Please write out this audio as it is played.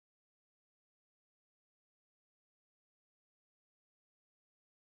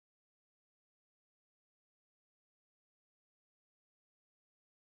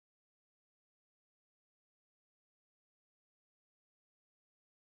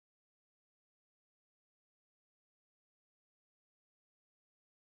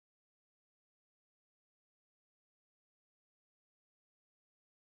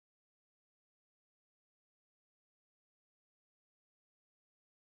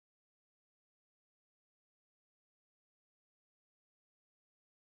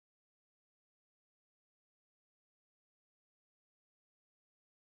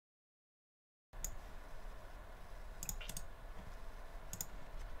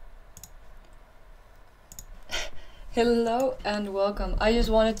Hello and welcome. I just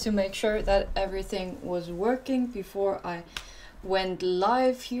wanted to make sure that everything was working before I went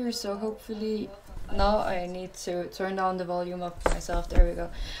live here, so hopefully now I need to turn down the volume of myself. There we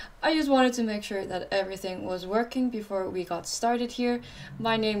go. I just wanted to make sure that everything was working before we got started here.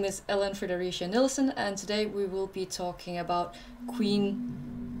 My name is Ellen Fredericia Nilssen, and today we will be talking about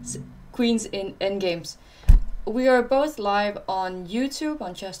queens in Endgames. We are both live on YouTube,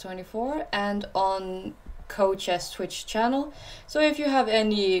 on Chess24, and on CoChess Twitch channel. So if you have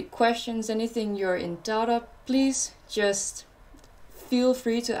any questions, anything you're in doubt of, please just feel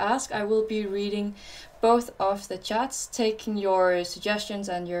free to ask. I will be reading both of the chats, taking your suggestions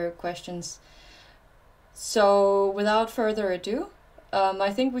and your questions. So without further ado,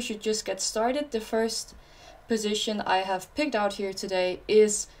 I think we should just get started. The first position I have picked out here today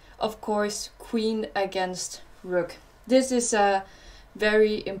is, of course, queen against rook. This is a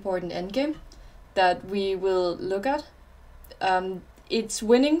very important endgame that we will look at. It's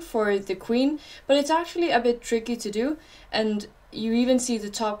winning for the queen, but it's actually a bit tricky to do, and you even see the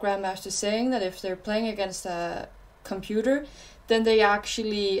top grandmasters saying that if they're playing against a computer, then they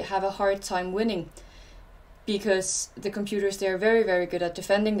actually have a hard time winning, because the computers, they're very, very good at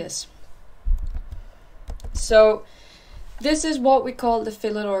defending this. So this is what we call the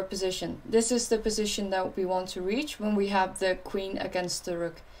Philidor position. This is the position that we want to reach when we have the queen against the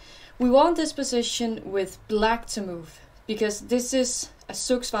rook. We want this position with black to move, because this is a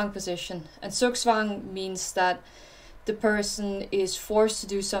Zugzwang position, and Zugzwang means that the person is forced to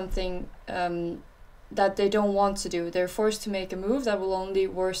do something that they don't want to do. They're forced to make a move that will only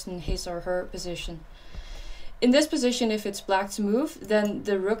worsen his or her position. In this position, if it's black to move, then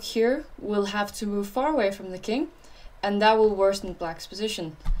the rook here will have to move far away from the king, and that will worsen black's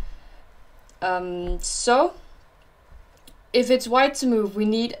position. So if it's white to move, we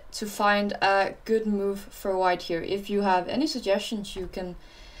need to find a good move for white here. If you have any suggestions, you can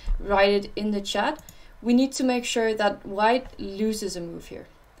write it in the chat. We need to make sure that white loses a move here.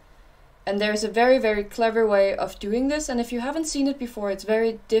 And there's a very, very clever way of doing this. And if you haven't seen it before, it's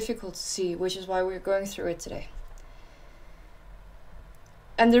very difficult to see, which is why we're going through it today.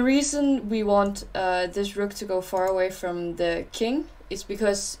 And the reason we want this rook to go far away from the king is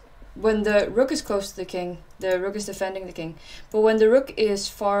because when the rook is close to the king, the rook is defending the king. But when the rook is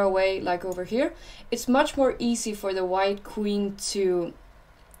far away, like over here, it's much more easy for the white queen to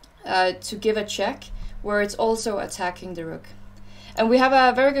give a check, where it's also attacking the rook. And we have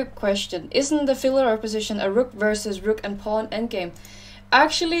a very good question. Isn't the Philidor position a rook versus rook and pawn endgame?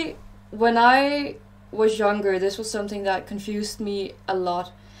 Actually, when I was younger, this was something that confused me a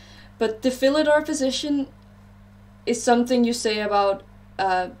lot. But the Philidor position is something you say about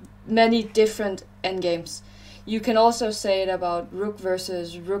many different endgames. You can also say it about rook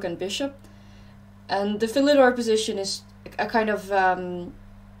versus rook and bishop. And the Philidor position is a kind of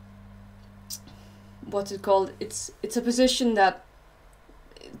what's it called? It's a position that,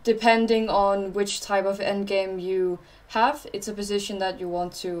 depending on which type of endgame you have, it's a position that you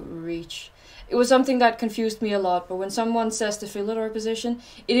want to reach. It was something that confused me a lot, but when someone says the Philidor position,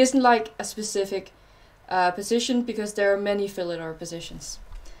 it isn't like a specific position, because there are many Philidor positions.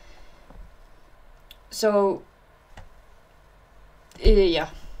 So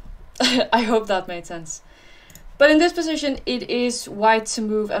yeah, I hope that made sense. But in this position, it is white to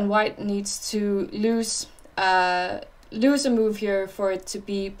move, and white needs to lose a move here for it to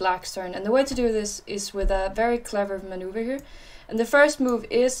be black's turn. And the way to do this is with a very clever maneuver here. And the first move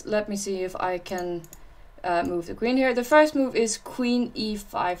is, let me see if I can move the queen here. The first move is queen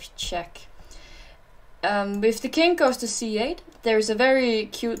e5 check. If the king goes to c8, there's a very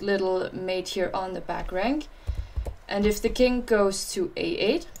cute little mate here on the back rank. And if the king goes to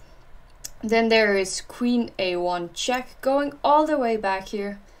a8, then there is queen a1 check going all the way back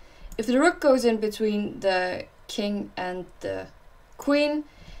here. If the rook goes in between the king and the queen,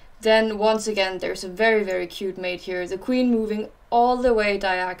 then once again there's a very, very cute mate here. The queen moving all the way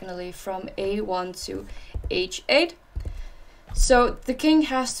diagonally from a1 to h8. So the king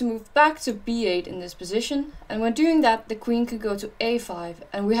has to move back to b8 in this position, and when doing that, the queen can go to a5,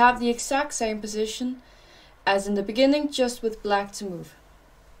 and we have the exact same position as in the beginning, just with black to move.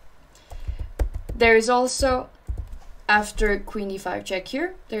 There is also, after queen e5 check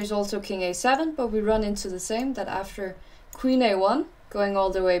here, there's also king a7, but we run into the same, that after queen a1, going all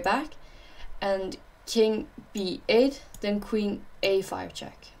the way back, and king b8, then queen a5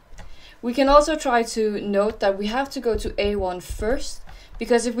 check. We can also try to note that we have to go to a1 first,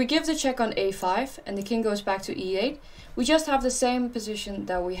 because if we give the check on a5 and the king goes back to e8, we just have the same position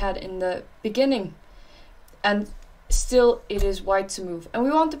that we had in the beginning. And still it is white to move, and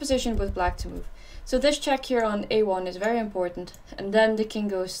we want the position with black to move. So this check here on a1 is very important, and then the king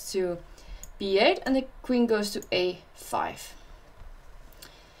goes to b8 and the queen goes to a5.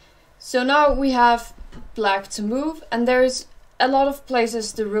 So now we have black to move, and there's a lot of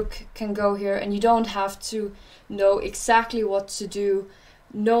places the rook can go here, and you don't have to know exactly what to do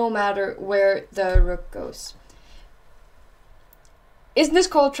no matter where the rook goes. Isn't this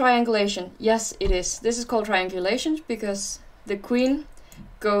called triangulation? Yes, it is. This is called triangulation because the queen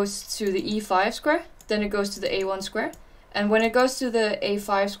goes to the e5 square, then it goes to the a1 square, and when it goes to the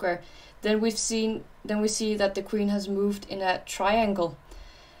a5 square, then we see that the queen has moved in a triangle,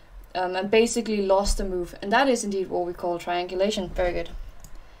 and basically lost the move, and that is indeed what we call triangulation. Very good.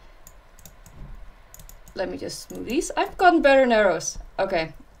 Let me just move these. I've gotten better in arrows.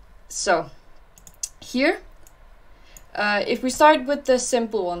 Okay, so here, if we start with the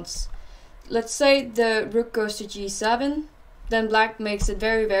simple ones, let's say the rook goes to g7, then black makes it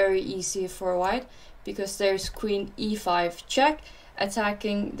very, very easy for white because there's queen e5 check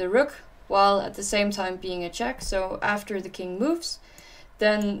attacking the rook while at the same time being a check. So after the king moves,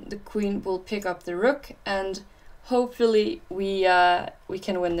 then the queen will pick up the rook, and hopefully we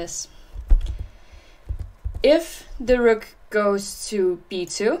can win this. If the rook goes to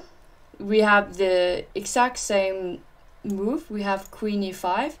b2, we have the exact same move. We have queen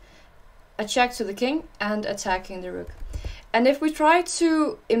e5, a check to the king, and attacking the rook. And if we try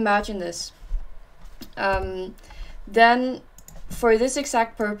to imagine this, then for this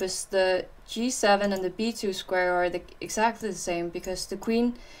exact purpose, the g7 and the b2 square are exactly the same, because the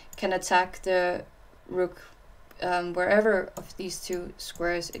queen can attack the rook wherever of these two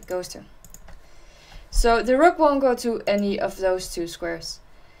squares it goes to. So the rook won't go to any of those two squares.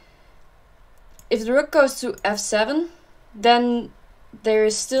 If the rook goes to f7, then there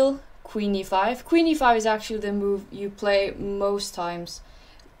is still queen e5. Queen e5 is actually the move you play most times,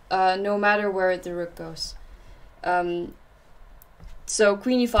 no matter where the rook goes. So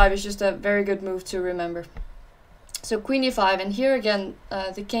queen e5 is just a very good move to remember. So queen e5, and here again,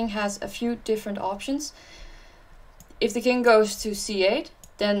 the king has a few different options. If the king goes to c8,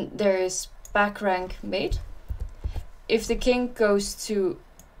 then there is back rank mate. If the king goes to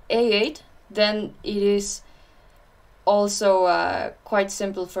a8, then it is also quite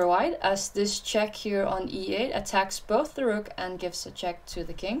simple for white, as this check here on e8 attacks both the rook and gives a check to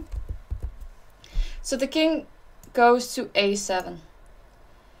the king. So the king goes to a7.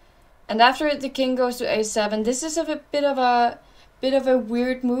 And after the king goes to a7, this is a bit of a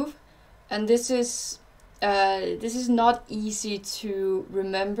weird move, and this is not easy to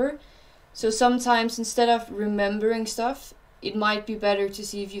remember. So sometimes instead of remembering stuff, it might be better to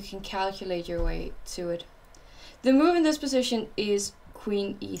see if you can calculate your way to it. The move in this position is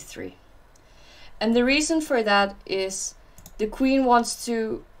queen e3. And the reason for that is the queen wants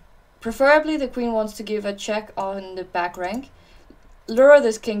to, preferably the queen wants to give a check on the back rank, lure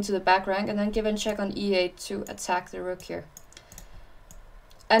this king to the back rank, and then give a check on e8 to attack the rook here.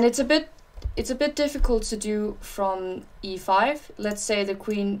 And it's a bit difficult to do from e5. Let's say the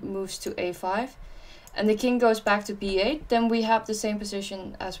queen moves to a5 and the king goes back to b8, then we have the same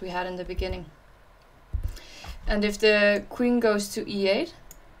position as we had in the beginning. And if the queen goes to e8,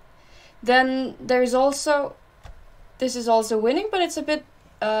 then there's also, this is also winning, but it's a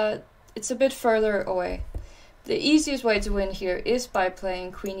bit further away. The easiest way to win here is by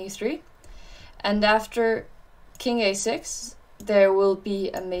playing queen e3, and after king a6, there will be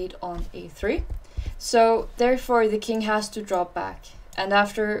a mate on a3. So therefore the king has to drop back, and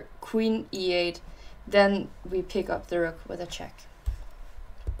after queen e8, then we pick up the rook with a check.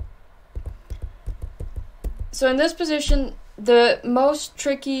 So in this position, the most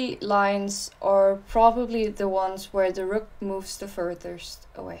tricky lines are probably the ones where the rook moves the furthest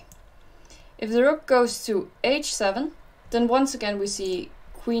away. If the rook goes to h7, then once again we see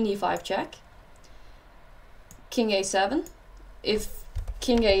queen e5 check, king a7. If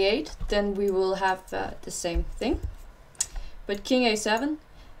king a8, then we will have the same thing. But king a7,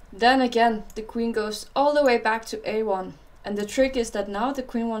 then again the queen goes all the way back to a1. And the trick is that now the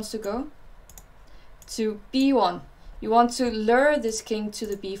queen wants to go to b1. You want to lure this king to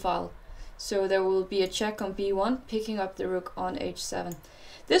the b file. So there will be a check on b1, picking up the rook on h7.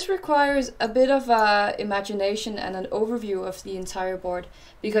 This requires a bit of imagination and an overview of the entire board,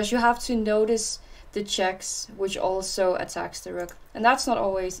 because you have to notice the checks which also attacks the rook, and that's not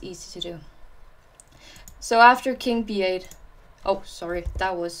always easy to do. So after king b8, oh sorry,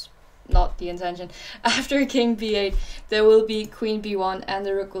 that was not the intention. After king b8, there will be queen b1 and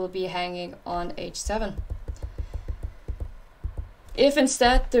the rook will be hanging on h7. If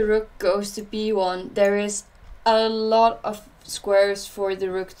instead the rook goes to b1, there is a lot of squares for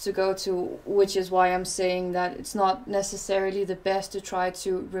the rook to go to, which is why I'm saying that it's not necessarily the best to try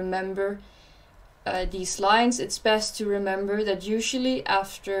to remember these lines. It's best to remember that usually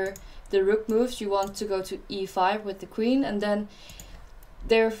after the rook moves, you want to go to e5 with the queen, and then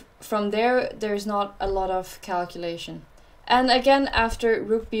from there there's not a lot of calculation. And again, after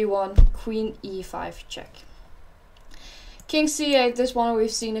rook b1, queen e5 check. King c8, this one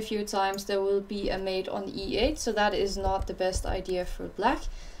we've seen a few times. There will be a mate on e8, so that is not the best idea for black.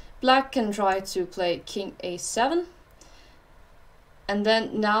 Black can try to play king a7. And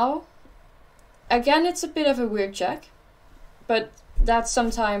then now, again, it's a bit of a weird check, but that's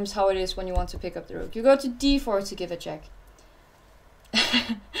sometimes how it is when you want to pick up the rook. You go to d4 to give a check.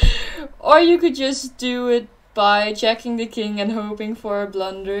 Or you could just do it by checking the king and hoping for a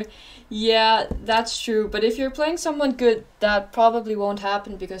blunder. Yeah, that's true, but if you're playing someone good, that probably won't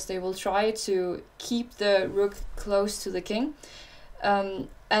happen because they will try to keep the rook close to the king. And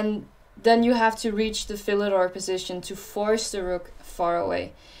then you have to reach the Philidor position to force the rook far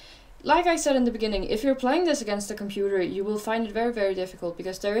away. Like I said in the beginning, if you're playing this against a computer, you will find it very, very difficult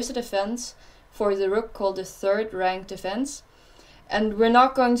because there is a defense for the rook called the third rank defense. And we're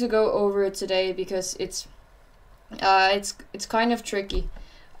not going to go over it today because it's kind of tricky.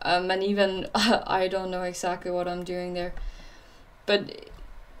 And even I don't know exactly what I'm doing there. But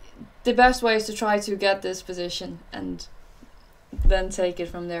the best way is to try to get this position and then take it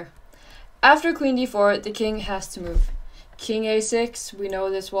from there. After queen d4, the king has to move. King a6, we know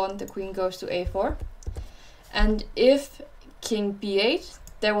this one, the queen goes to a4. And if king b8,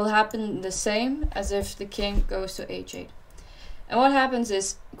 that will happen the same as if the king goes to h8. And what happens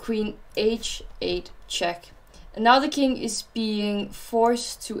is queen h8 check. And now the king is being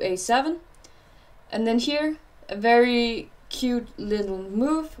forced to a7. And then here, a very cute little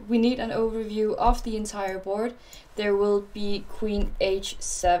move. We need an overview of the entire board. There will be queen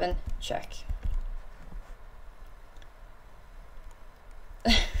h7 check.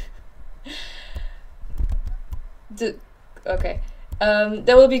 There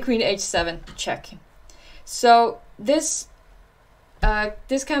will be queen h7 check. So this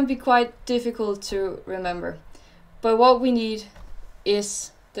can be quite difficult to remember. But what we need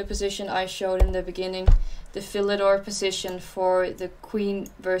is the position I showed in the beginning, the Philidor position for the queen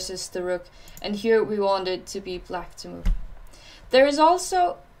versus the rook. And here we want it to be black to move. There is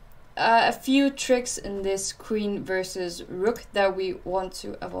also a few tricks in this queen versus rook that we want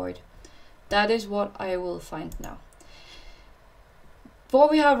to avoid. That is what I will find now.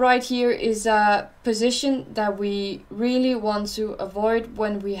 What we have right here is a position that we really want to avoid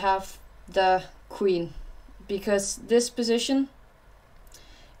when we have the queen, because this position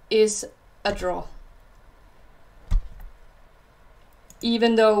is a draw.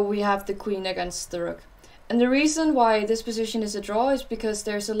 Even though we have the queen against the rook. And the reason why this position is a draw is because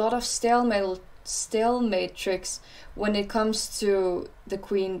there's a lot of stalemate tricks when it comes to the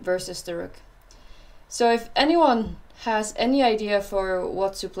queen versus the rook. So if anyone has any idea for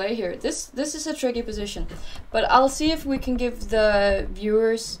what to play here, this is a tricky position. But I'll see if we can give the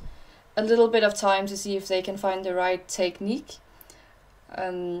viewers a little bit of time to see if they can find the right technique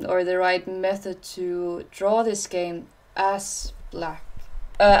or the right method to draw this game as black.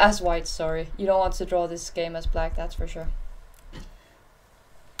 As white, sorry. You don't want to draw this game as black, that's for sure.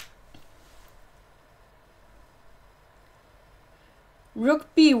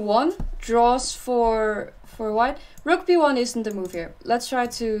 Rook b1 draws for white. Rook b1 isn't the move here. Let's try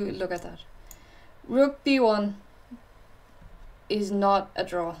to look at that. Rook b1 is not a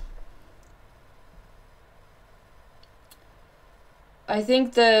draw. I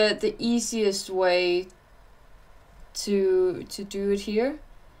think the easiest way to do it here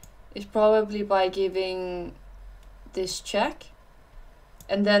is probably by giving this check,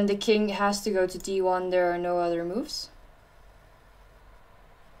 and then the king has to go to d1. There are no other moves.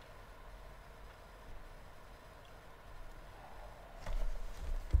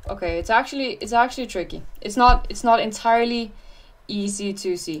 Okay, it's actually tricky. It's not entirely easy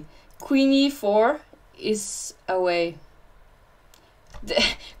to see. Queen e4 is a way.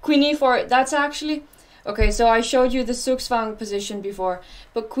 Queen e4, that's actually okay. So I showed you the Zugzwang position before,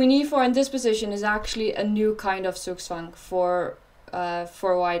 but queen e4 in this position is actually a new kind of Zugzwang for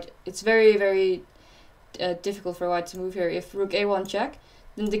white. It's very, very difficult for white to move here. If rook a1 check,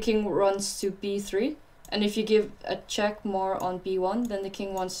 then the king runs to b3. And if you give a check more on b1, then the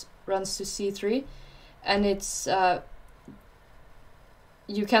king runs to c3, and it's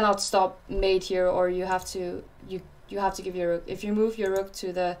you cannot stop mate here, or you have to give your rook. If you move your rook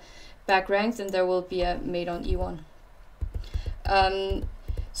to the back rank, then there will be a mate on e1.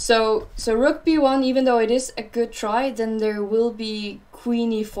 So rook b1, even though it is a good try, then there will be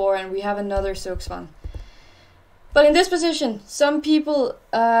queen e4 and we have another Zugzwang. But in this position, some people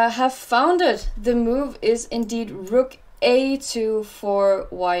have found it. The move is indeed rook a2 for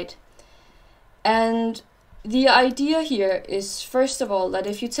white. And the idea here is, first of all, that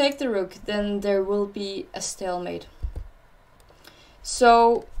if you take the rook, then there will be a stalemate.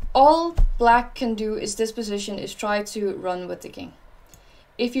 So all black can do is this position is try to run with the king.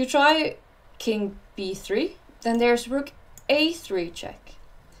 If you try king b3, then there's rook a3 check.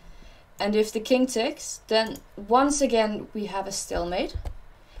 And if the king takes, then once again we have a stalemate.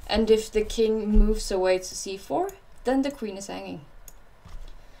 And if the king moves away to c4, then the queen is hanging.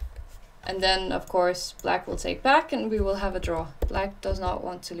 And then, of course, black will take back and we will have a draw. Black does not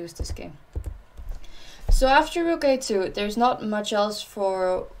want to lose this game. So after rook a2, there's not much else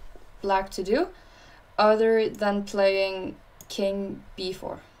for black to do other than playing king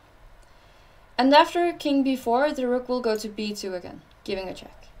b4. And after king b4, the rook will go to b2 again, giving a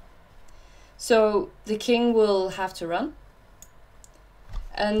check. So the king will have to run.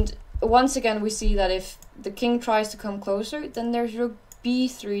 And once again, we see that if the king tries to come closer, then there's rook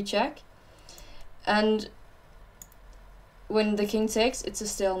b3 check. And when the king takes, it's a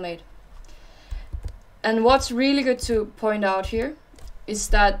stalemate. And what's really good to point out here is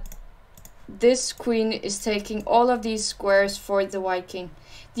that this queen is taking all of these squares for the white king.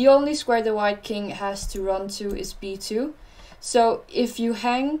 The only square the white king has to run to is b2. So if you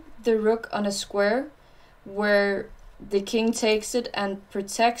hang the rook on a square where the king takes it and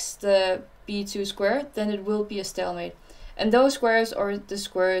protects the b2 square, then it will be a stalemate. And those squares are the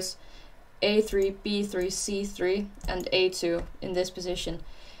squares a3, b3, c3, and a2 in this position.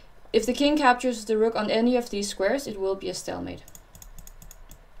 If the king captures the rook on any of these squares, it will be a stalemate.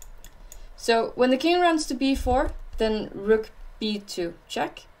 So when the king runs to b4, then rook b2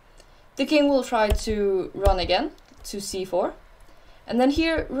 check. The king will try to run again to c4. And then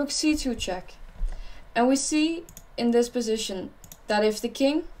here rook c2 check. And we see in this position that if the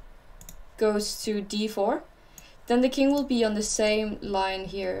king goes to d4, then the king will be on the same line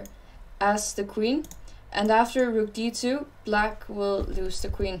here as the queen, and after rook d2, black will lose the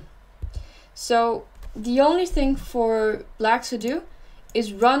queen. So the only thing for black to do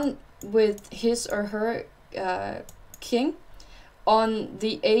is run with his or her king on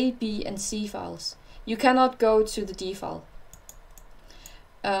the A, B, and C files. You cannot go to the D file.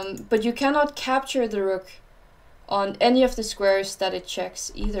 But you cannot capture the rook on any of the squares that it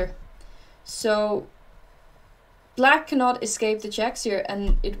checks either. So black cannot escape the checks here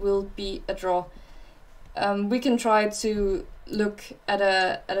and it will be a draw. We can try to look at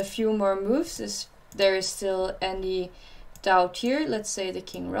a few more moves if there is still any doubt here. Let's say the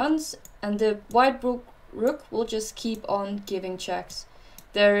king runs and the white rook will just keep on giving checks.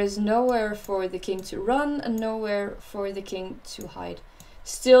 There is nowhere for the king to run and nowhere for the king to hide.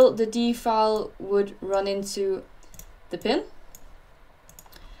 Still, the D file would run into the pin.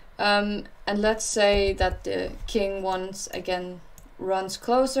 And let's say that the king once again runs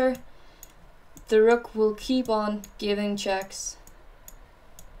closer. The rook will keep on giving checks.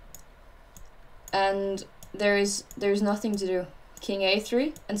 And there's nothing to do. King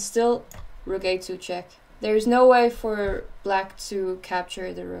a3 and still rook a2 check. There is no way for black to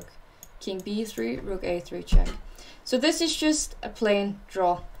capture the rook. King b3, rook a3 check. So this is just a plain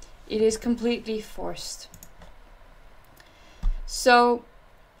draw. It is completely forced. So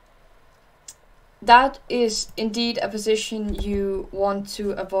that is indeed a position you want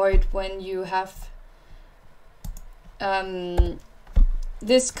to avoid when you have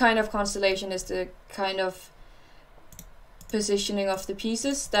this kind of constellation. Is the kind of positioning of the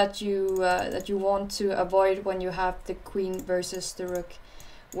pieces that you want to avoid when you have the queen versus the rook.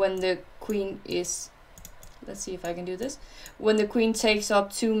 When the queen is, let's see if I can do this, when the queen takes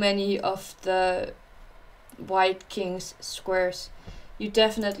up too many of the white king's squares, you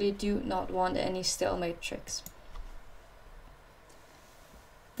definitely do not want any stalemate tricks.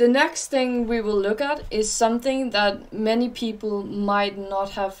 The next thing we will look at is something that many people might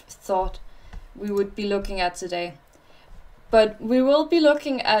not have thought we would be looking at today. But we will be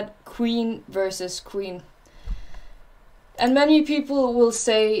looking at queen versus queen. And many people will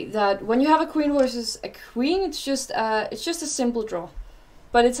say that when you have a queen versus a queen, it's just a simple draw.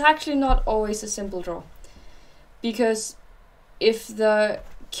 But it's actually not always a simple draw. Because if the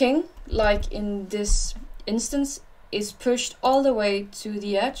king, like in this instance, is pushed all the way to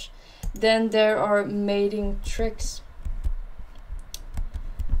the edge, then there are mating tricks.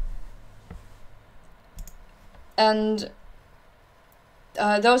 And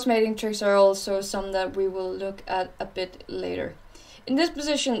those mating tricks are also some that we will look at a bit later. In this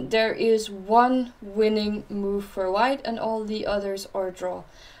position, there is one winning move for white and all the others are draw.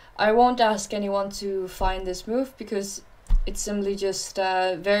 I won't ask anyone to find this move because it's simply just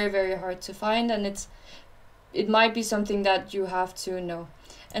very, very hard to find, and it might be something that you have to know.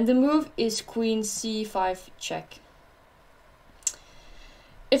 And the move is queen c5 check.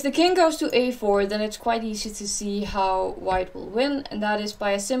 If the king goes to a4, then it's quite easy to see how white will win, and that is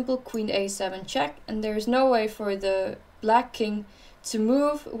by a simple queen a7 check, and there is no way for the black king to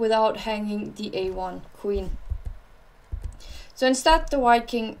move without hanging the a1 queen. So instead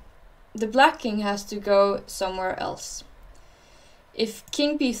the black king has to go somewhere else. If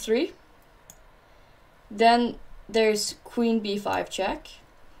king b3, then there's queen b5 check.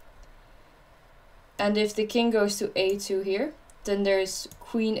 And if the king goes to a2 here, then there's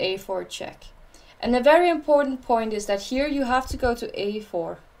queen a4 check. And a very important point is that here you have to go to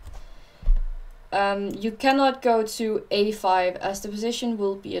a4. You cannot go to a5 as the position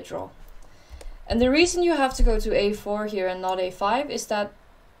will be a draw. And the reason you have to go to a4 here and not a5 is that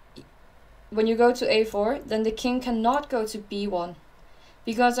when you go to a4, then the king cannot go to b1.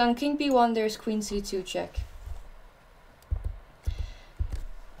 Because on king b1 there's queen c2 check.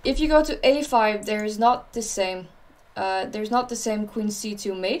 If you go to a5, there's not the same queen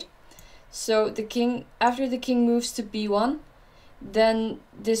c2 mate. So the king, after the king moves to b1, then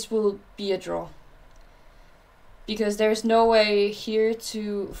this will be a draw. Because there's no way here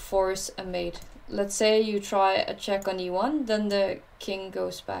to force a mate. Let's say you try a check on e1, then the king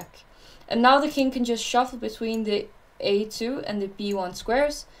goes back. And now the king can just shuffle between the a2 and the b1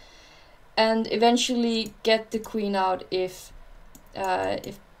 squares and eventually get the queen out if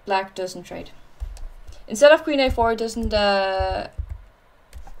black doesn't trade. Instead of queen a4, doesn't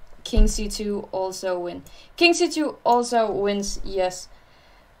king c2 also win? King c2 also wins, yes.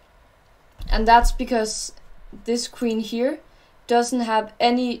 And that's because this queen here doesn't have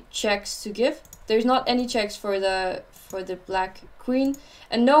any checks to give. There's not any checks for the black queen,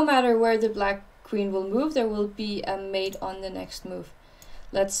 and no matter where the black queen will move, there will be a mate on the next move.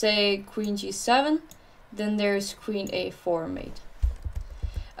 Let's say queen g7, then there's queen a4 mate.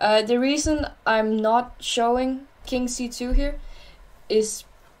 The reason I'm not showing king c2 here is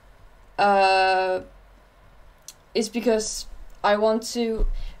because I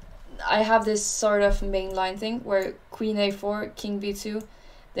have this sort of mainline thing where queen a4, king b2,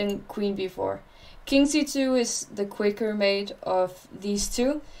 then queen b4. King c2 is the quicker mate of these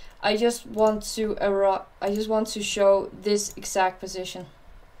two. I just want to show this exact position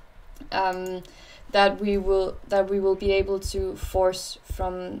that we will be able to force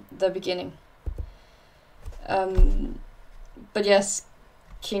from the beginning. But yes,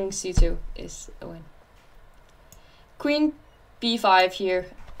 king c2 is a win. Queen b5 here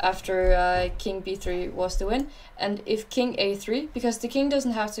after king b3 was the win. And if king a3, because the king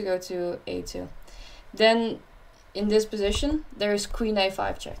doesn't have to go to a2, then in this position there's queen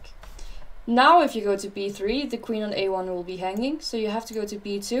a5 check. Now if you go to b3, the queen on a1 will be hanging, so you have to go to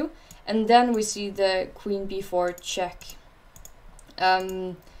b2, and then we see the queen b4 check,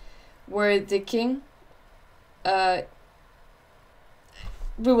 where the king, we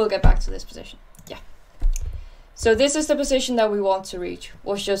will get back to this position. Yeah. So this is the position that we want to reach,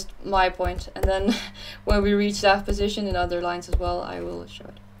 was just my point, and then when we reach that position in other lines as well, I will show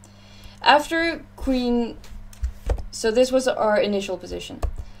it. After queen, so this was our initial position,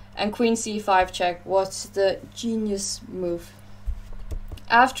 and queen c5 check was the genius move.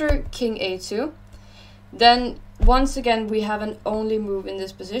 After king a2, then once again we have an only move in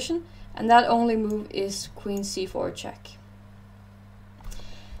this position, and that only move is queen c4 check.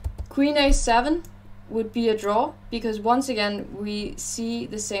 Queen a7 would be a draw, because once again we see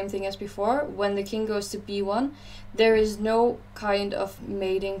the same thing as before. When the king goes to b1, there is no kind of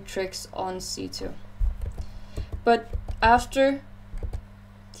mating tricks on c2. But after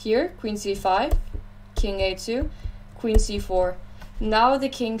here, queen c5, king a2, queen c4, now the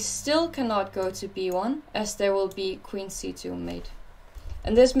king still cannot go to b1, as there will be queen c2 mate.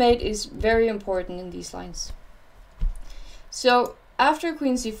 And this mate is very important in these lines. So after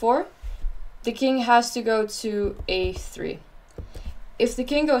queen c4, the king has to go to a3. If the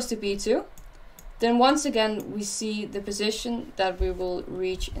king goes to b2, then once again we see the position that we will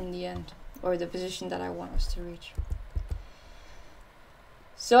reach in the end, or the position that I want us to reach.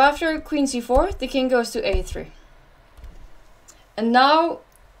 So after queen c4, the king goes to a3. And now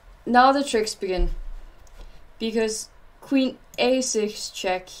the tricks begin, because queen a6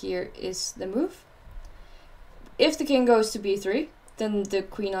 check here is the move. If the king goes to b3, then the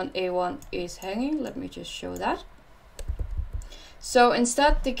queen on a1 is hanging. Let me just show that. So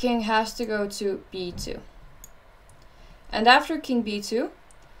instead the king has to go to b2. And after king b2,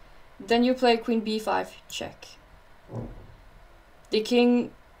 then you play queen b5 check. The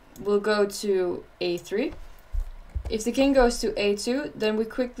king will go to a3. If the king goes to a2, then we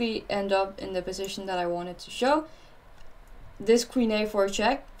quickly end up in the position that I wanted to show. This queen a4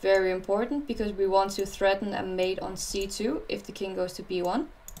 check, very important, because we want to threaten a mate on c2 if the king goes to b1.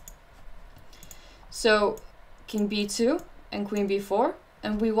 So king b2 and queen b4,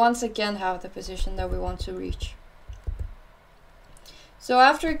 and we once again have the position that we want to reach. So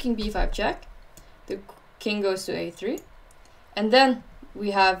after king b5 check, the king goes to a3, and then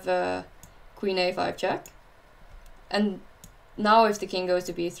we have queen a5 check. And now if the king goes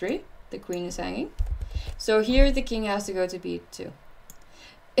to b3, the queen is hanging. So here the king has to go to b2.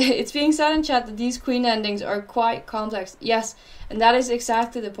 It's being said in chat that these queen endings are quite complex. Yes, and that is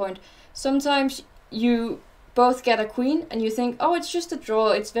exactly the point. Sometimes you both get a queen and you think, oh, it's just a draw,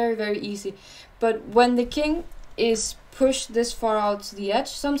 it's very, very easy. But when the king is pushed this far out to the edge,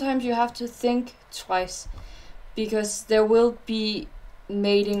 sometimes you have to think twice, because there will be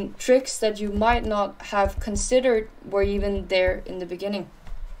mating tricks that you might not have considered were even there in the beginning.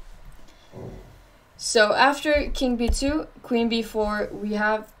 So after king b2, queen b4, we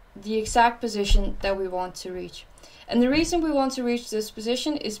have the exact position that we want to reach. And the reason we want to reach this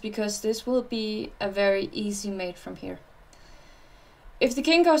position is because this will be a very easy mate from here. If the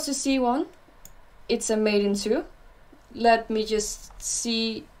king goes to c1, it's a mate in 2. Let me just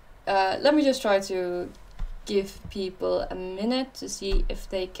try to give people a minute to see if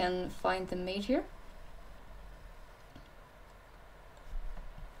they can find the mate here.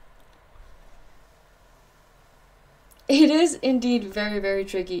 It is indeed very, very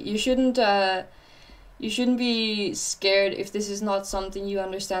tricky. You shouldn't be scared if this is not something you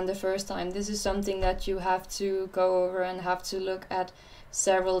understand the first time. This is something that you have to go over and have to look at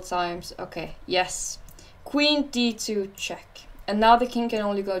several times. Okay, yes. Queen d2 check. And now the king can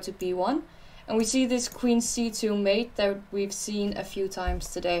only go to b1. And we see this queen c2 mate that we've seen a few times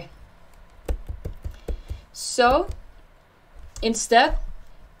today. So instead,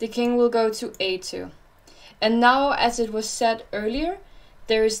 the king will go to a2. And now, as it was said earlier,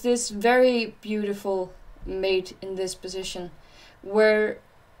 there is this very beautiful mate in this position where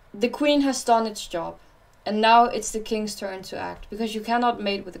the queen has done its job. And now it's the king's turn to act, because you cannot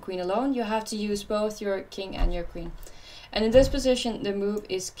mate with the queen alone. You have to use both your king and your queen. And in this position, the move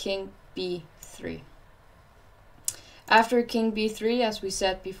is king b3. After king b3, as we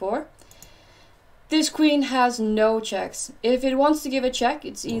said before, this queen has no checks. If it wants to give a check,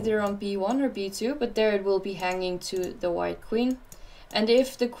 it's either on b1 or b2, but there it will be hanging to the white queen. And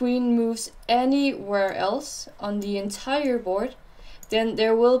if the queen moves anywhere else on the entire board, then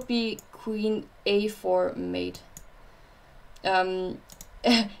there will be queen a4 mate.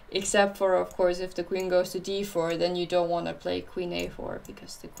 Except for, of course, if the queen goes to d4, then you don't want to play queen a4,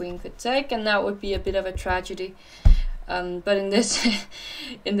 because the queen could take, and that would be a bit of a tragedy. But in this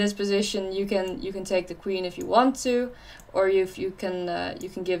in this position, you can take the queen if you want to, or if you can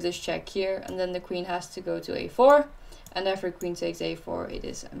give this check here, and then the queen has to go to a4, and after queen takes a4, it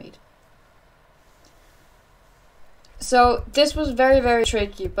is a mate. So this was very, very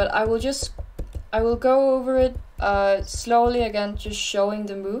tricky, but I will go over it slowly again, just showing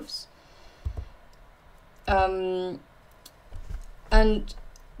the moves. And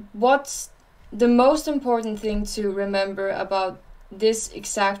what's the most important thing to remember about this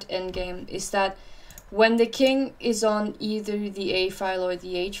exact endgame is that when the king is on either the a file or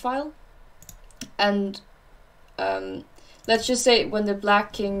the h file, and let's just say when the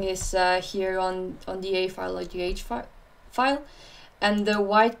black king is here on the a file or the h file, and the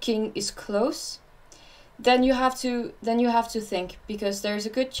white king is close, then you have to think, because there's a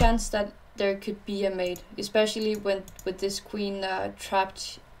good chance that there could be a mate, especially with this queen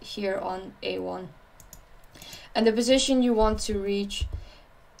trapped here on a1. And the position you want to reach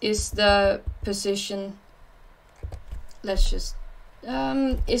is the position, is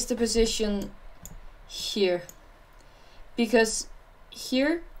the position here, because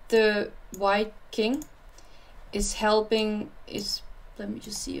here the white king is helping, let me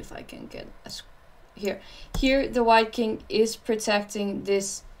just see if I can get here the white king is protecting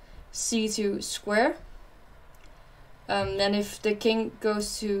this c2 square. And if the king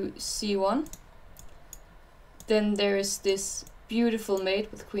goes to c1, then there is this beautiful mate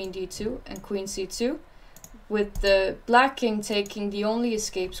with queen d2 and queen c2, with the black king taking the only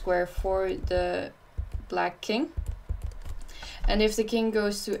escape square for the black king. And if the king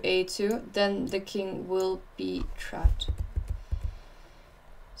goes to a2, then the king will be trapped.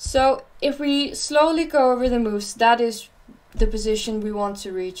 So if we slowly go over the moves, that is the position we want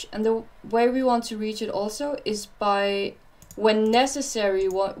to reach. And the way we want to reach it also is by when necessary,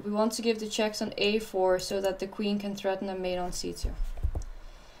 we want to give the checks on a4 so that the queen can threaten a mate on c2.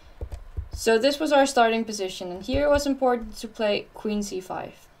 So this was our starting position, and here it was important to play queen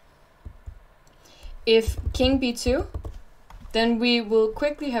c5. If king b2, then we will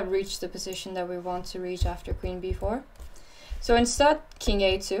quickly have reached the position that we want to reach after queen b4. So instead, king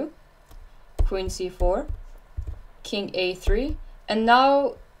a2, queen c4, king a3, and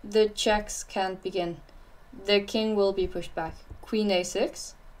now the checks can begin. The king will be pushed back. Queen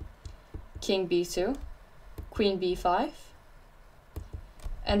a6, king b2, queen b5,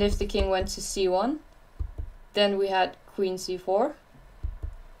 and if the king went to c1, then we had queen c4,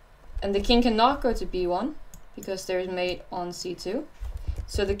 and the king cannot go to b1 because there's mate on c2.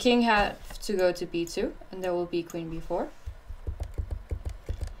 So the king had to go to b2, and there will be queen b4.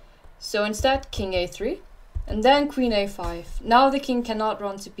 So instead, king a3, and then queen a5. Now the king cannot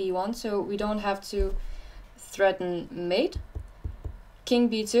run to b1, so we don't have to threaten mate. King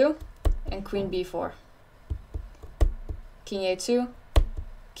b2 and queen b4. King a2,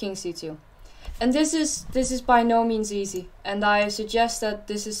 king c2. And this is by no means easy, and I suggest that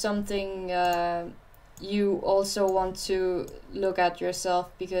this is something you also want to look at yourself,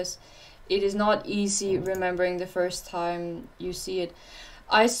 because it is not easy remembering the first time you see it.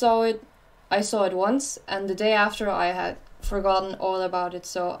 I saw it once, and the day after I had forgotten all about it,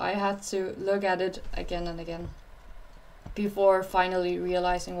 so I had to look at it again and again before finally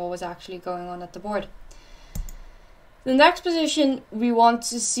realizing what was actually going on at the board. The next position we want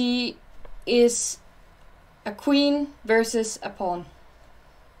to see is a queen versus a pawn.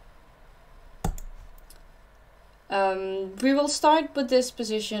 We will start with this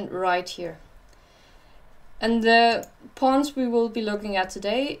position right here. And the pawns we will be looking at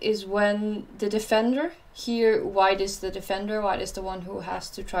today is when the defender, here white is the defender, white is the one who has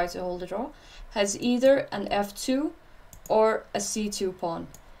to try to hold the draw, has either an f2 or a c2 pawn.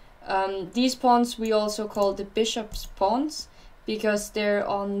 These pawns we also call the bishop's pawns, because they're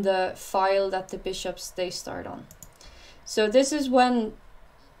on the file that the bishops they start on. So this is when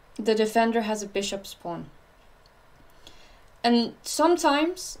the defender has a bishop's pawn. And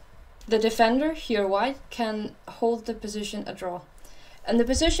sometimes the defender, here white, can hold the position a draw. And the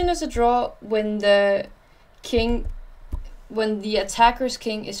position is a draw when the attacker's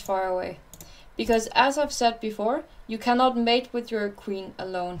king is far away. Because as I've said before, you cannot mate with your queen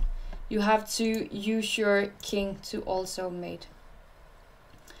alone. You have to use your king to also mate.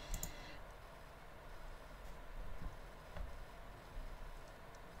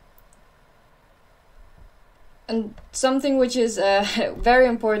 And something which is very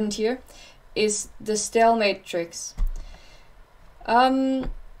important here is the stalemate tricks. In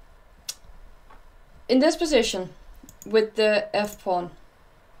this position, with the f-pawn,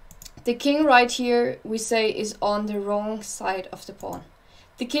 the king right here, we say, is on the wrong side of the pawn.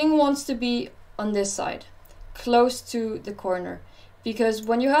 The king wants to be on this side, close to the corner, because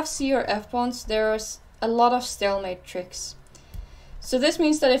when you have c or f pawns, there's a lot of stalemate tricks. So this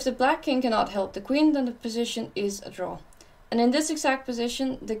means that if the black king cannot help the queen, then the position is a draw. And in this exact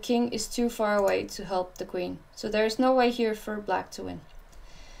position, the king is too far away to help the queen. So there is no way here for black to win.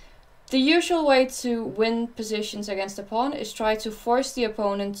 The usual way to win positions against a pawn is try to force the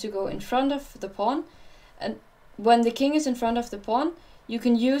opponent to go in front of the pawn. And when the king is in front of the pawn, you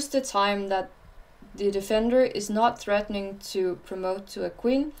can use the time that the defender is not threatening to promote to a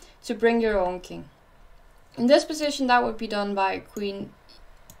queen to bring your own king. In this position, that would be done by queen.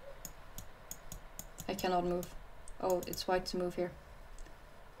 I cannot move. Oh, it's white to move here.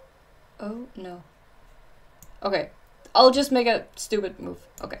 Oh, no. Okay, I'll just make a stupid move.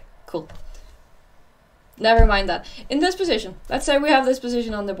 Okay, cool. Never mind that. In this position, let's say we have this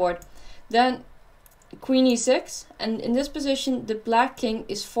position on the board. Then queen e6, and in this position, the black king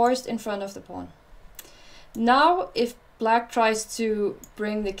is forced in front of the pawn. Now, if black tries to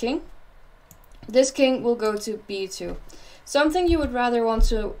bring the king, this king will go to b2. Something you would rather want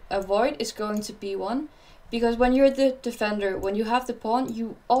to avoid is going to b1, because when you're the defender, when you have the pawn,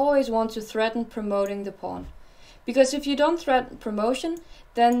 you always want to threaten promoting the pawn. Because if you don't threaten promotion,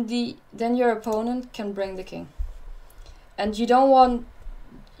 then your opponent can bring the king. And you don't want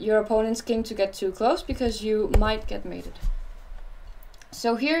your opponent's king to get too close, because you might get mated.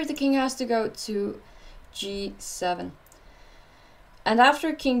 So here the king has to go to g7. And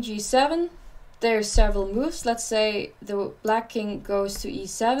after king g7, there's several moves. Let's say the black king goes to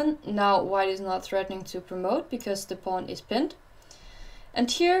e7. Now white is not threatening to promote because the pawn is pinned. And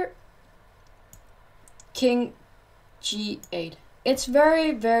here, king g8. It's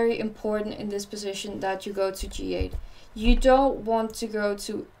very, very important in this position that you go to g8. You don't want to go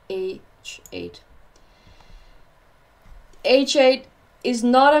to h8. h8 is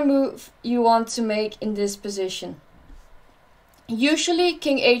not a move you want to make in this position. Usually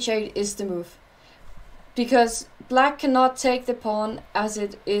king h8 is the move, because black cannot take the pawn as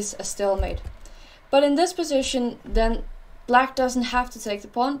it is a stalemate. But in this position, then black doesn't have to take the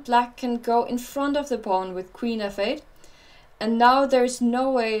pawn. Black can go in front of the pawn with queen f8. And now there's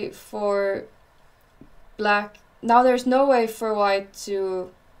no way for white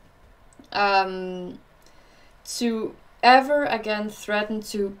to ever again threaten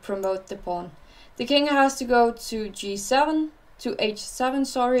to promote the pawn. The king has to go to h7,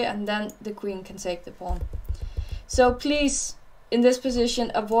 sorry, and then the queen can take the pawn. So please, in this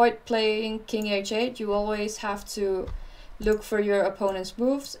position, avoid playing king h8. You always have to look for your opponent's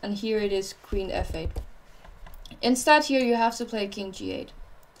moves, and here it is queen f8. Instead, here you have to play king g8.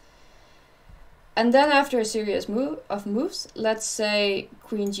 And then after a series of moves, let's say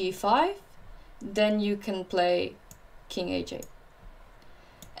queen g5, then you can play king h8.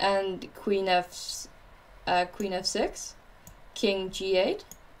 And queen f6, king g8.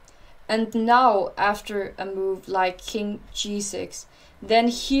 And now after a move like king g6, then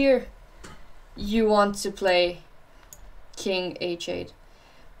here you want to play king h8.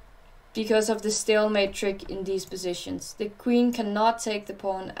 Because of the stalemate trick in these positions. The queen cannot take the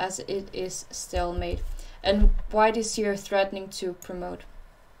pawn as it is stalemate. And white is here threatening to promote.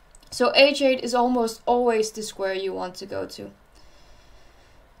 So h8 is almost always the square you want to go to.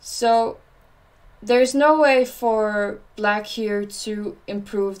 So there's no way for black here to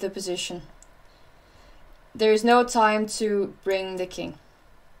improve the position. There's no time to bring the king.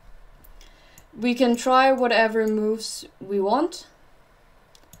 We can try whatever moves we want,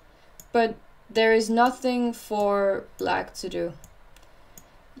 but there is nothing for black to do.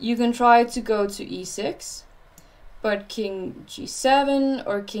 You can try to go to e6, but king g7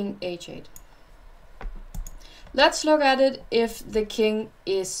 or king h8. Let's look at it if the king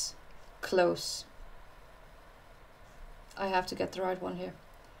is close. I have to get the right one here.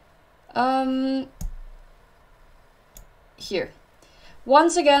 Here.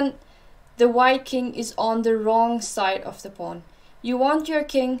 Once again, the white king is on the wrong side of the pawn. You want your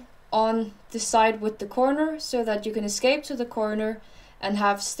king on the side with the corner so that you can escape to the corner and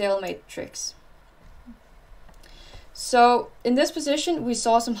have stalemate tricks. So in this position we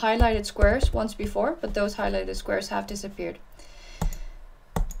saw some highlighted squares once before, but those highlighted squares have disappeared.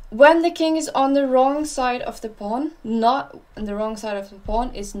 When the king is on the wrong side of the pawn,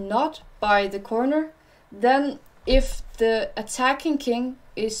 is not by the corner, then if the attacking king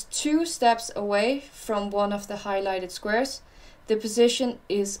is 2 steps away from one of the highlighted squares, the position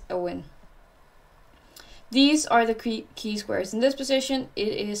is a win. These are the key squares. In this position, it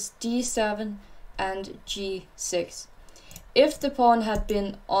is d7 and g6. If the pawn had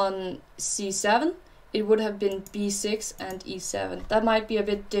been on c7, it would have been b6 and e7. That might be a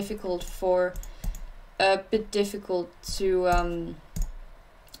bit difficult to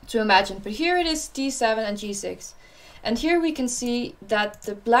imagine. But here it is d7 and g6. And here we can see that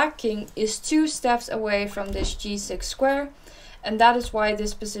the black king is 2 steps away from this g6 square, and that is why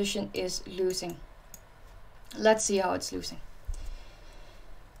this position is losing. Let's see how it's losing.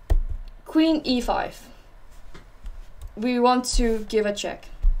 Queen e5. We want to give a check.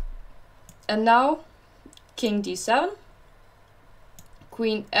 And now king d7,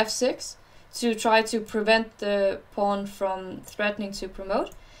 queen f6 to try to prevent the pawn from threatening to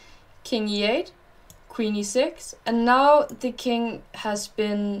promote, king e8, queen e6, and now the king has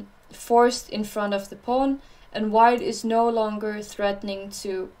been forced in front of the pawn and white is no longer threatening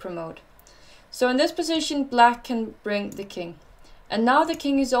to promote. So in this position black can bring the king. And now the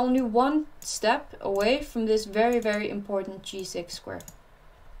king is only 1 step away from this very, very important g6 square.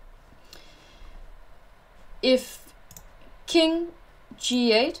 If king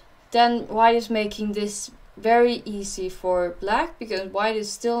g8, then white is making this very easy for black, because white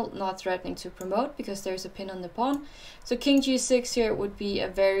is still not threatening to promote because there's a pin on the pawn. So king g6 here would be a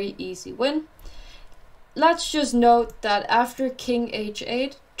very easy win. Let's just note that after king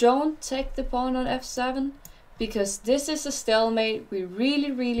h8, don't take the pawn on f7, because this is a stalemate. We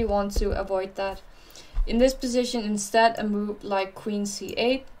really, really want to avoid that. In this position, instead, a move like queen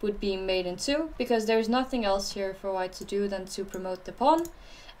c8 would be made in 2, because there's nothing else here for white to do than to promote the pawn.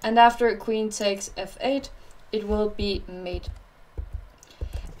 And after queen takes f8, it will be mate.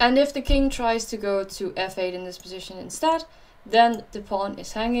 And if the king tries to go to f8 in this position instead, then the pawn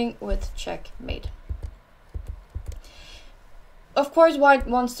is hanging with checkmate. Of course, white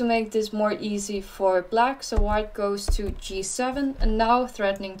wants to make this more easy for black, so white goes to g7 and now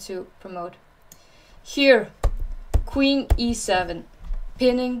threatening to promote. Here, queen e7,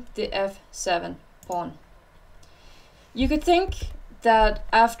 pinning the f7 pawn. You could think that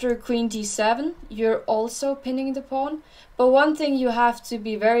after queen d7, you're also pinning the pawn, but one thing you have to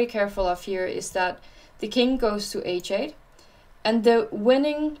be very careful of here is that the king goes to h8, and the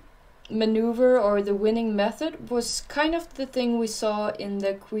winning maneuver or the winning method was kind of the thing we saw in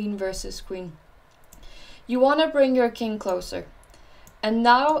the queen versus queen. You want to bring your king closer, and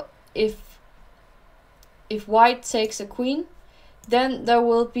now if white takes a queen, then there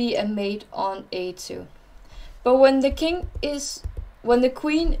will be a mate on a2. But when the queen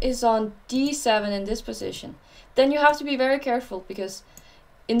is on d7 in this position, then you have to be very careful, because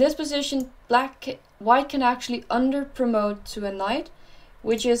in this position white can actually under promote to a knight,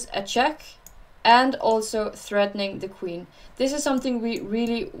 which is a check and also threatening the queen. This is something we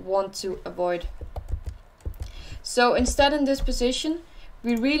really want to avoid. So instead, in this position,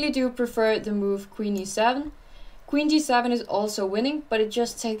 we really do prefer the move queen e7. Queen d7 is also winning, but it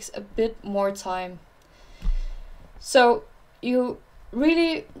just takes a bit more time. So you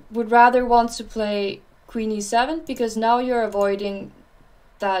really would rather want to play queen e7, because now you're avoiding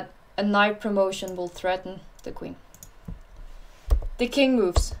that a knight promotion will threaten the queen. The king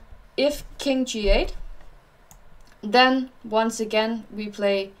moves. If king g8, then once again we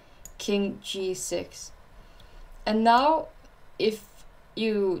play king g6. And now if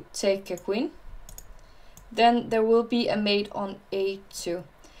you take a queen, then there will be a mate on a2.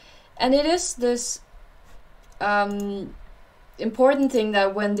 And it is this important thing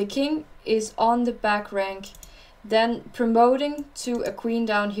that when the king is on the back rank, then promoting to a queen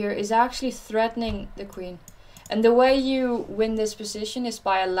down here is actually threatening the queen. And the way you win this position is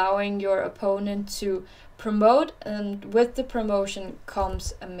by allowing your opponent to promote, and with the promotion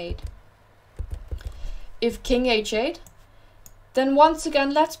comes a mate. If king h8, then once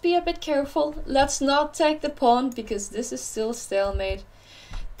again, let's be a bit careful. Let's not take the pawn, because this is still stalemate.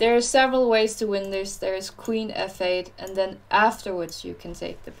 There are several ways to win this. There is queen f8, and then afterwards you can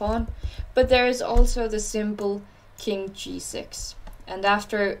take the pawn. But there is also the simple king g6. And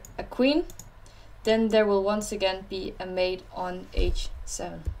after a queen, then there will once again be a mate on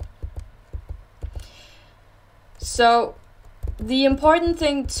h7. So the important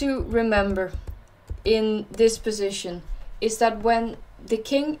thing to remember in this position is that when the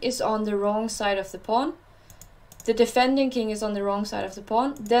king is on the wrong side of the pawn, the defending king is on the wrong side of the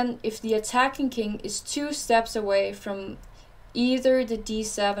pawn, then if the attacking king is 2 steps away from either the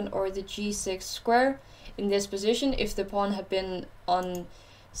d7 or the g6 square in this position, if the pawn had been on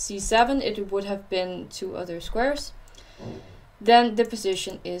c7, it would have been 2 other squares, then the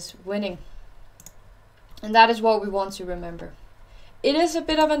position is winning. And that is what we want to remember. It is a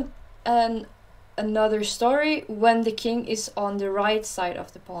bit of another story when the king is on the right side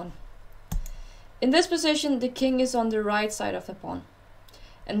of the pawn. In this position, the king is on the right side of the pawn,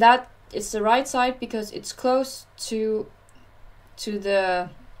 and that is the right side because it's close to the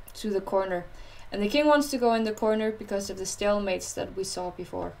corner, and the king wants to go in the corner because of the stalemates that we saw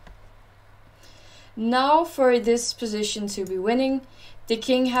before. Now, for this position to be winning, the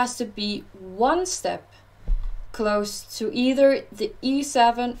king has to be 1 step close to either the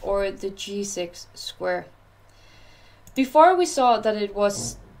e7 or the g6 square. Before we saw that it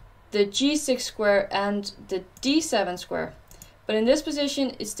was the g6 square and the d7 square, but in this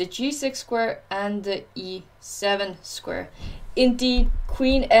position it's the g6 square and the e7 square. Indeed,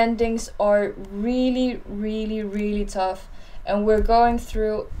 queen endings are really tough, and we're going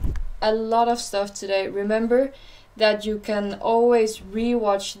through a lot of stuff today. Remember that you can always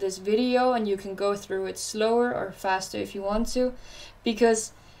rewatch this video and you can go through it slower or faster if you want to,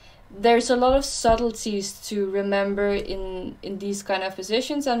 because there's a lot of subtleties to remember in these kind of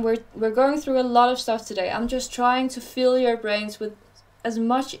positions, and we're going through a lot of stuff today. I'm just trying to fill your brains with as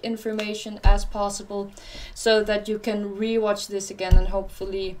much information as possible so that you can rewatch this again, and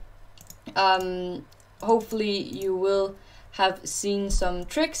hopefully you will have seen some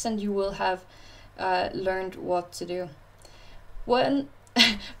tricks and you will have learned what to do.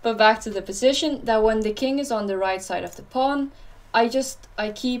 But back to the position, that when the king is on the right side of the pawn, I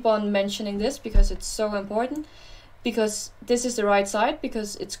keep on mentioning this because it's so important, because this is the right side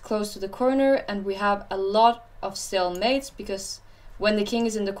because it's close to the corner and we have a lot of stalemates, because when the king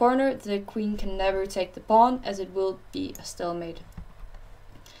is in the corner, the queen can never take the pawn as it will be a stalemate.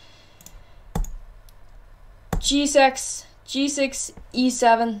 G6,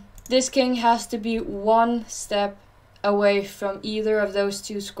 E7, this king has to be 1 step away from either of those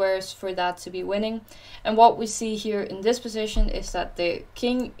 2 squares for that to be winning. And what we see here in this position is that the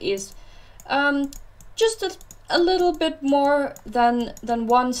king is just a little bit more than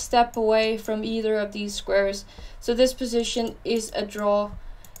 1 step away from either of these squares. So this position is a draw,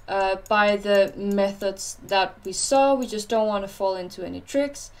 by the methods that we saw. We just don't want to fall into any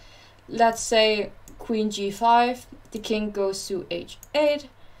tricks. Let's say queen g5, the king goes to h8,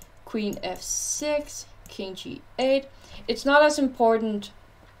 queen f6, king g8. It's not as important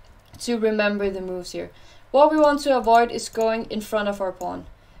to remember the moves here. What we want to avoid is going in front of our pawn.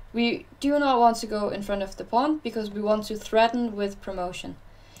 We do not want to go in front of the pawn because we want to threaten with promotion.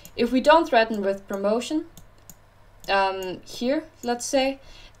 If we don't threaten with promotion, here, let's say,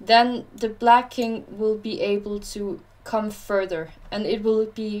 then the black king will be able to come further and it will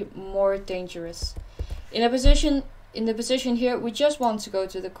be more dangerous. In the position here, we just want to go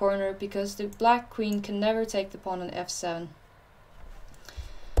to the corner because the black queen can never take the pawn on f7.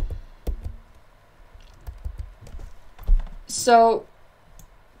 So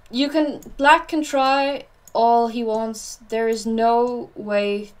black can try all he wants. There is no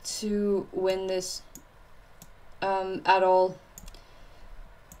way to win this at all.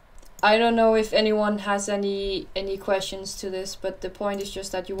 I don't know if anyone has any questions to this, but the point is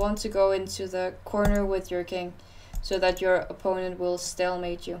just that you want to go into the corner with your king so that your opponent will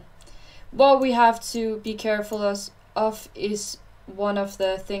stalemate you. What we have to be careful of is one of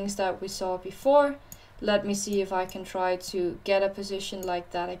the things that we saw before. Let me see if I can try to get a position like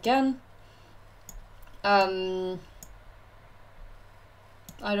that again. I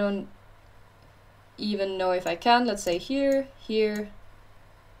don't even know if I can. Let's say here, here,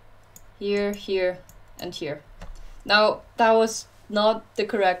 here, here, and here. Now, that was not the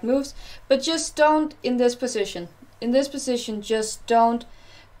correct moves, but just don't in this position. In this position, just don't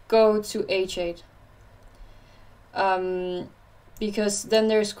go to h8. Because then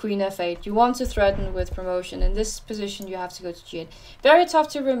there's queen f8. You want to threaten with promotion. In this position, you have to go to g8. Very tough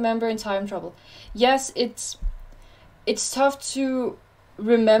to remember in time trouble. Yes, it's tough to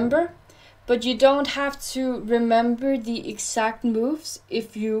remember, but you don't have to remember the exact moves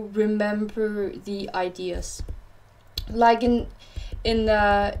if you remember the ideas. Like in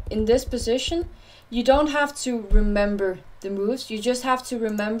this position, you don't have to remember the moves. You just have to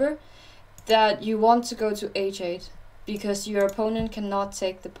remember that you want to go to h8 because your opponent cannot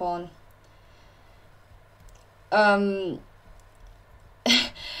take the pawn. And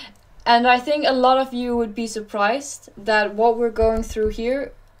I think a lot of you would be surprised that what we're going through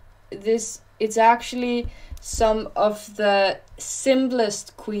here, it's actually some of the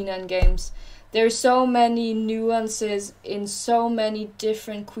simplest queen endgames. There's so many nuances in so many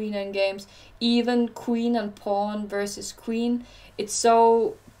different queen endgames, even queen and pawn versus queen. It's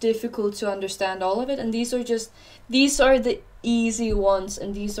so difficult to understand all of it, and these are the easy ones,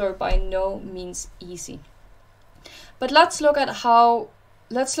 and these are by no means easy. But let's look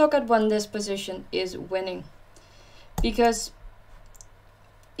at when this position is winning, because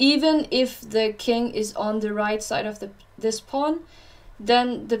even if the king is on the right side of this pawn,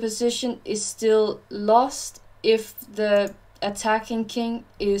 then the position is still lost if the attacking king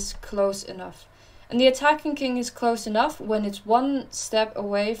is close enough. And the attacking king is close enough when it's one step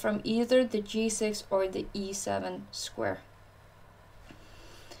away from either the g6 or the e7 square.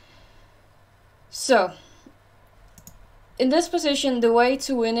 So, in this position, the way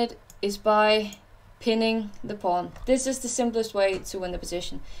to win it is by pinning the pawn. This is the simplest way to win the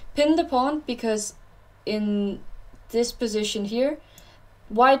position. Pin the pawn because in this position here,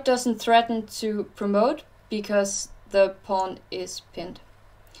 white doesn't threaten to promote because the pawn is pinned.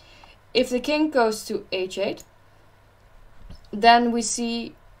 If the king goes to h8, then we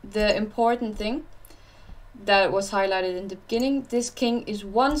see the important thing that was highlighted in the beginning. This king is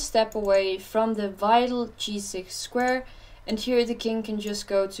one step away from the vital g6 square, and here the king can just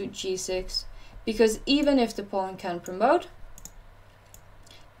go to g6, because even if the pawn can promote,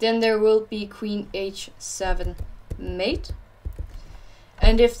 then there will be queen h7 mate.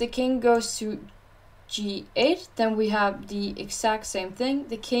 And if the king goes to g8, then we have the exact same thing.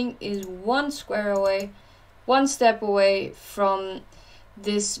 The king is one step away from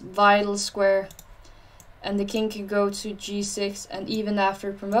this vital square, and the king can go to g6, and even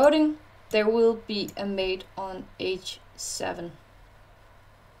after promoting, there will be a mate on h7.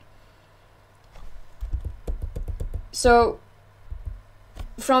 So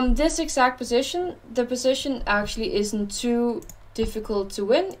from this exact position, the position actually isn't too difficult to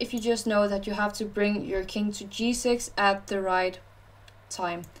win if you just know that you have to bring your king to g6 at the right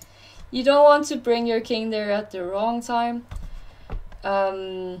time. You don't want to bring your king there at the wrong time.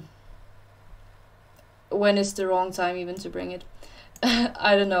 When is the wrong time even to bring it?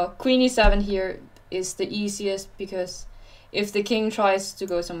 I don't know. Queen e7 here is the easiest, because if the king tries to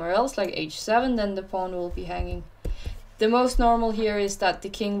go somewhere else like h7, then the pawn will be hanging. The most normal here is that the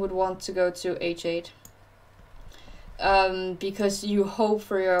king would want to go to h8. because you hope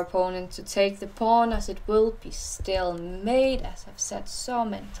for your opponent to take the pawn, as it will be stalemate, as I've said so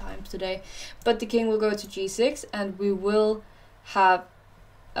many times today. But the king will go to g6, and we will have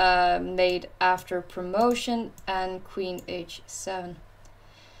mate after promotion, and queen h7.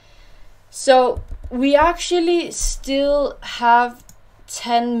 So we actually still have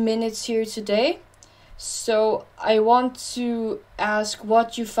 10 minutes here today. So I want to ask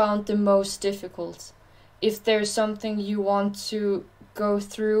what you found the most difficult. If there's something you want to go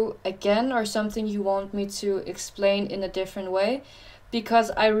through again, or something you want me to explain in a different way,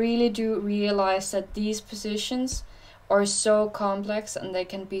 because I really do realize that these positions are so complex and they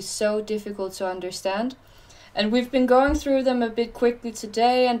can be so difficult to understand. And we've been going through them a bit quickly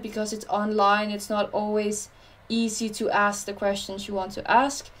today, and because it's online, it's not always easy to ask the questions you want to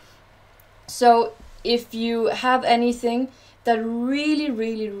ask. So if you have anything that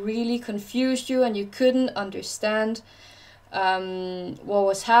really confused you and you couldn't understand what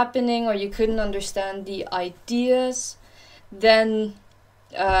was happening, or you couldn't understand the ideas, then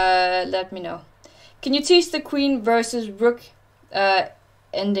let me know. Can you teach the queen versus rook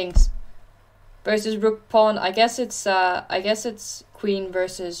endings? Versus rook pawn. I guess it's queen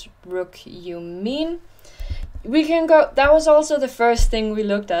versus rook you mean. We can go. That was also the first thing we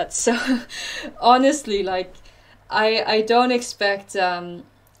looked at. So honestly, like, I don't expect. How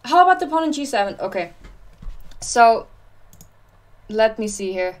about the pawn on g7? Okay, so let me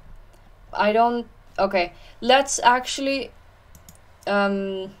see here. I don't. Okay, let's actually.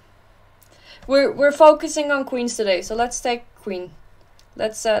 We're focusing on queens today, so let's take queen.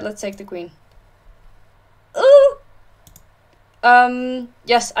 Let's take the queen. Ooh.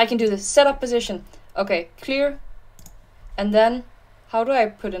 Yes, I can do this. Set up position. Okay, clear. And then, how do I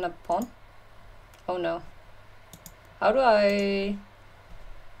put in a pawn? Oh no. How do I...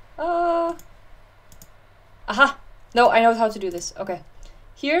 Aha! No, I know how to do this. Okay.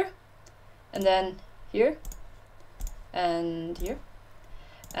 Here. And then here. And here.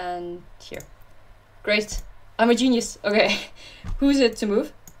 And here. Great. I'm a genius. Okay. Who's it to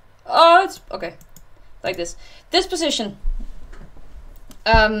move? Oh, it's... Okay. Like this. This position.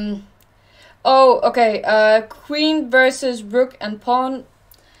 Oh, okay. Queen versus rook and pawn.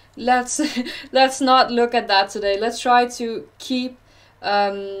 Let's not look at that today. Let's try to keep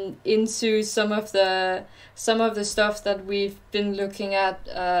into some of the stuff that we've been looking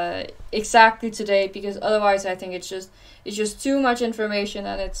at exactly today, because otherwise I think it's just too much information,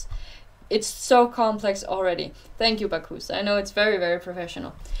 and it's so complex already. Thank you, Bakus. I know it's very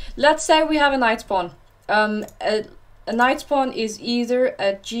professional. Let's say we have a knight's pawn. A knight's pawn is either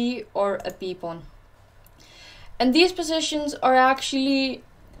a G or a B pawn. And these positions are actually,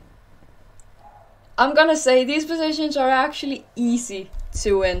 I'm gonna say these positions are actually easy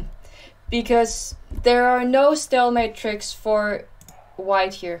to win, because there are no stalemate tricks for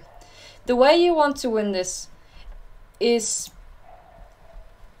white here. The way you want to win this is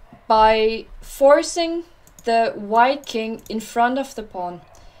by forcing the white king in front of the pawn.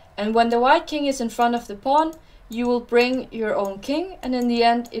 And when the white king is in front of the pawn, you will bring your own king, and in the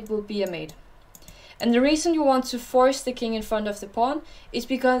end it will be a mate. And the reason you want to force the king in front of the pawn is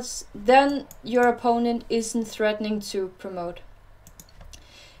because then your opponent isn't threatening to promote.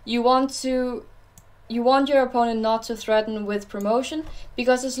 You want your opponent not to threaten with promotion,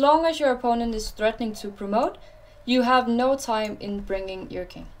 because as long as your opponent is threatening to promote, you have no time in bringing your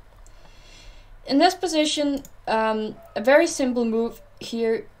king. In this position, a very simple move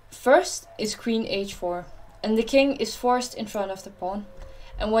here first is queen h4. And the king is forced in front of the pawn.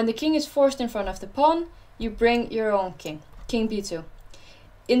 And when the king is forced in front of the pawn, you bring your own king. King b2.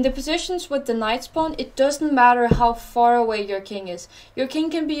 In the positions with the knight's pawn, it doesn't matter how far away your king is. Your king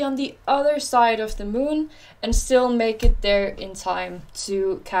can be on the other side of the moon and still make it there in time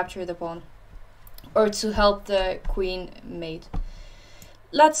to capture the pawn, or to help the queen mate.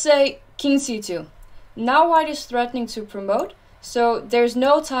 Let's say king c2. Now white is threatening to promote, so there's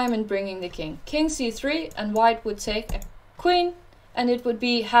no time in bringing the king. King c3, and white would take a queen, and it would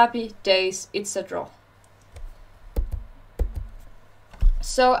be happy days. It's a draw.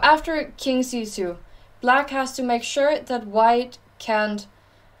 So after king c2, black has to make sure that white can't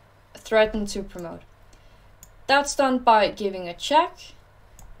threaten to promote. That's done by giving a check.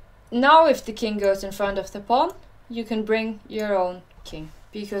 Now if the king goes in front of the pawn, you can bring your own king,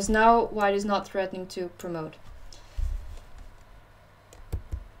 because now white is not threatening to promote.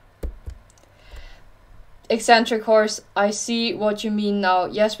 Eccentric horse, I see what you mean now.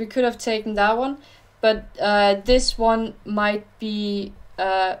 Yes, we could have taken that one, but this one might be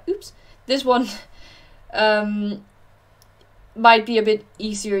this one might be a bit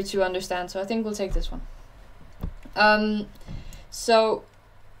easier to understand, so I think we'll take this one. So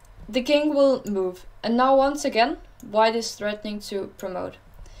the king will move, and now once again white is threatening to promote.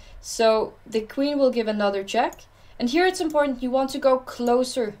 So the queen will give another check, and here it's important you want to go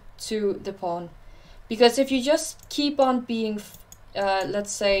closer to the pawn, because if you just keep on being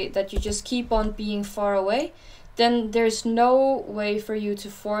let's say that you just keep on being far away, then there's no way for you to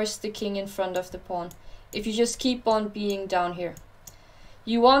force the king in front of the pawn if you just keep on being down here.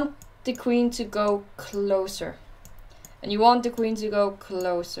 You want the queen to go closer, and you want the queen to go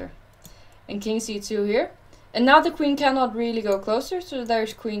closer, and king c2 here. And now the queen cannot really go closer, so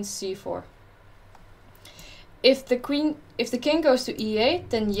there's queen c4. If the king goes to e8,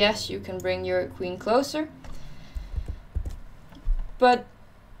 then yes, you can bring your queen closer. But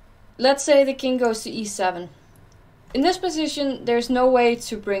let's say the king goes to e7. In this position, there's no way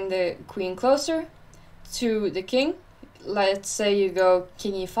to bring the queen closer to the king. Let's say you go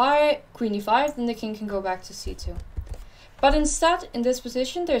king e5, queen e5, then the king can go back to c2. But instead, in this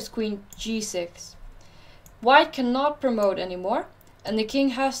position, there's queen g6. White cannot promote anymore, and the king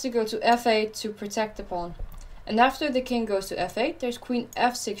has to go to f8 to protect the pawn. And after the king goes to f8, there's queen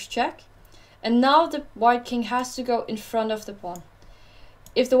f6 check. And now the white king has to go in front of the pawn.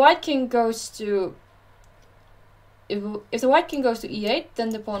 If the white king goes to e8, then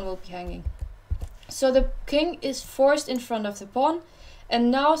the pawn will be hanging. So the king is forced in front of the pawn, and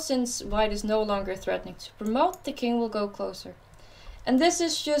now since white is no longer threatening to promote, the king will go closer. And this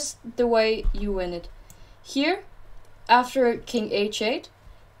is just the way you win it. Here, after king h8,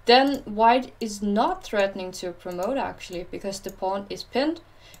 then white is not threatening to promote actually, because the pawn is pinned,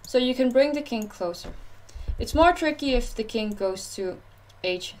 so you can bring the king closer. It's more tricky if the king goes to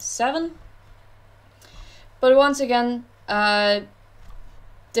h7, but once again,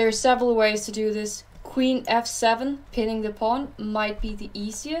 there are several ways to do this. Queen f7, pinning the pawn, might be the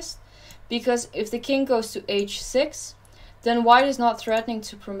easiest, because if the king goes to h6, then white is not threatening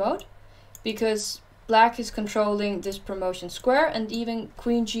to promote, because black is controlling this promotion square, and even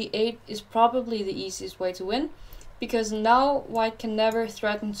queen g8 is probably the easiest way to win, because now white can never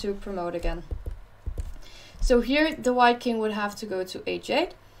threaten to promote again. So here the white king would have to go to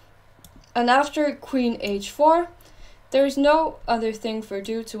h8, and after queen h4, there is no other thing for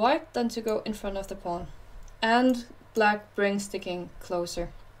do to white than to go in front of the pawn. And black brings the king closer.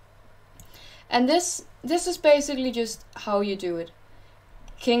 And this is basically just how you do it.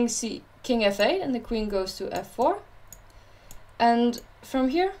 King f8, and the queen goes to f4. And from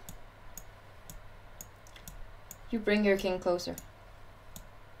here, you bring your king closer.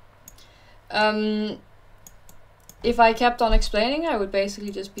 If I kept on explaining, I would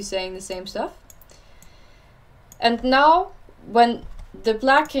basically just be saying the same stuff. And now, when the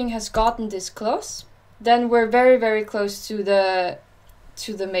black king has gotten this close, then we're very, very close to the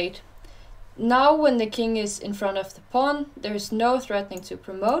mate. Now, when the king is in front of the pawn, there's no threatening to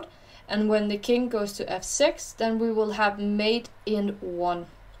promote. And when the king goes to f6, then we will have mate in 1.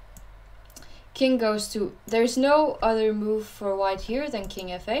 King goes to... There's no other move for white here than king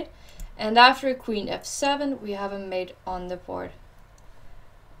f8. And after queen f7, we have a mate on the board.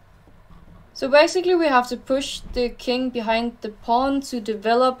 So basically we have to push the king behind the pawn to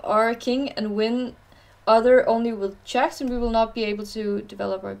develop our king and win other only with checks, and we will not be able to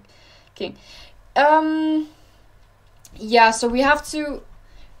develop our king. Yeah, so we have to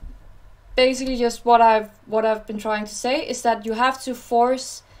basically just what I've been trying to say is that you have to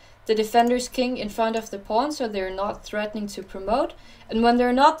force the defender's king in front of the pawn so they're not threatening to promote. And when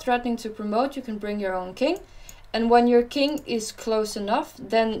they're not threatening to promote, you can bring your own king. And when your king is close enough,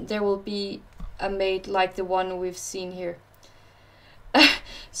 then there will be a mate like the one we've seen here.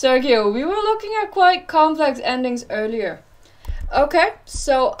 Sergio, we were looking at quite complex endings earlier. Okay,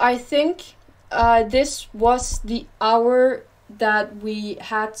 so I think this was the hour that we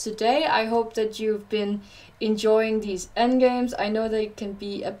had today. I hope that you've been enjoying these endgames. I know they can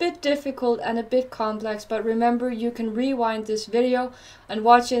be a bit difficult and a bit complex, but remember, you can rewind this video and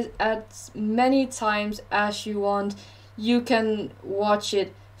watch it as many times as you want. You can watch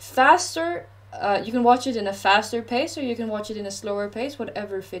it faster, you can watch it in a faster pace, or you can watch it in a slower pace,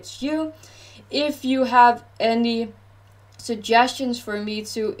 whatever fits you. If you have any suggestions for me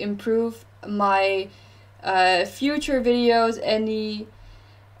to improve my future videos, any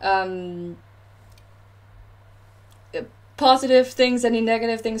positive things, any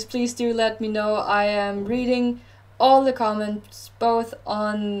negative things, please do let me know. I am reading all the comments both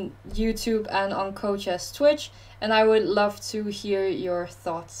on YouTube and on CoChess Twitch, and I would love to hear your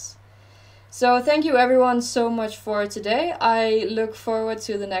thoughts. So thank you everyone so much for today. I look forward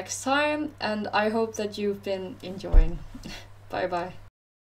to the next time, and I hope that you've been enjoying. Bye bye.